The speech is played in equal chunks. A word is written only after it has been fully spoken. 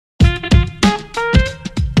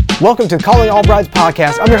Welcome to Calling All Brides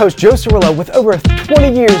podcast. I'm your host, Joe Cirillo, with over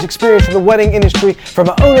 20 years experience in the wedding industry, from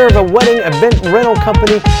an owner of a wedding event rental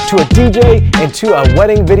company to a DJ and to a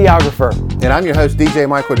wedding videographer. And I'm your host, DJ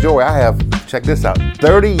Michael Joy. I have, check this out,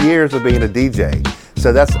 30 years of being a DJ.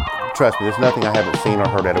 So trust me, there's nothing I haven't seen or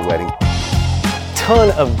heard at a wedding.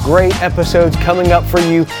 Ton of great episodes coming up for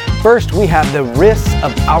you. First, we have the risks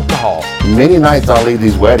of alcohol. Many nights I'll leave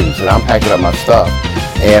these weddings and I'm packing up my stuff.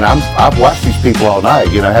 And I've watched these people all night,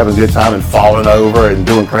 having a good time and falling over and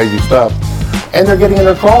doing crazy stuff. And they're getting in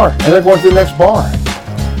their car and they're going to the next bar.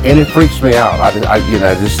 And it freaks me out. You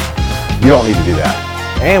don't need to do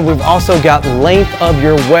that. And we've also got length of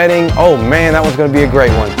your wedding. Oh man, that one's going to be a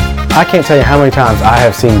great one. I can't tell you how many times I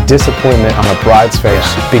have seen disappointment on a bride's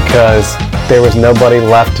face because there was nobody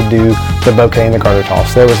left to do the bouquet and the garter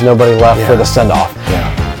toss. There was nobody left for the send-off.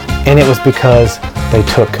 Yeah. And it was because they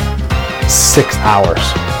took 6 hours.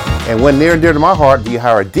 And when near and dear to my heart, do you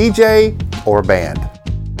hire a DJ or a band?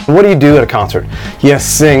 What do you do at a concert? You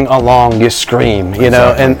sing along, you scream,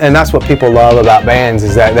 Exactly. and that's what people love about bands,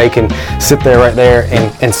 is that they can sit there right there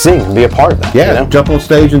and sing and be a part of that. Yeah, jump on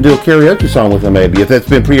stage and do a karaoke song with them maybe. If that's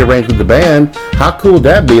been prearranged with the band, how cool would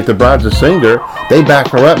that be if the bride's a singer, they back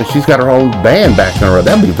her up and she's got her own band backing her up?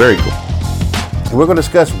 That'd be very cool. We're going to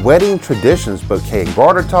discuss wedding traditions, bouquet and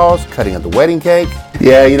garter toss, cutting of the wedding cake.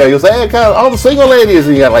 Yeah, you'll say, hey, kind of all the single ladies,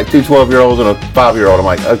 and you got like 2 12-year-olds and a 5-year-old. I'm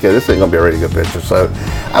like, okay, this ain't going to be a really good picture. So,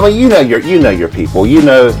 I mean, you know your people,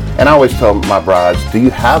 and I always tell my brides, do you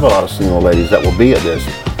have a lot of single ladies that will be at this?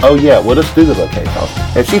 Oh yeah, well, let's do the bouquet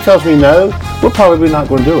toss. If she tells me no, we're probably not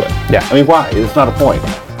going to do it. Yeah. I mean, why? It's not a point.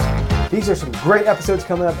 These are some great episodes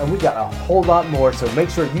coming up, and we got a whole lot more, so make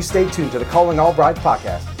sure you stay tuned to the Calling All Brides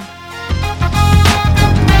podcast.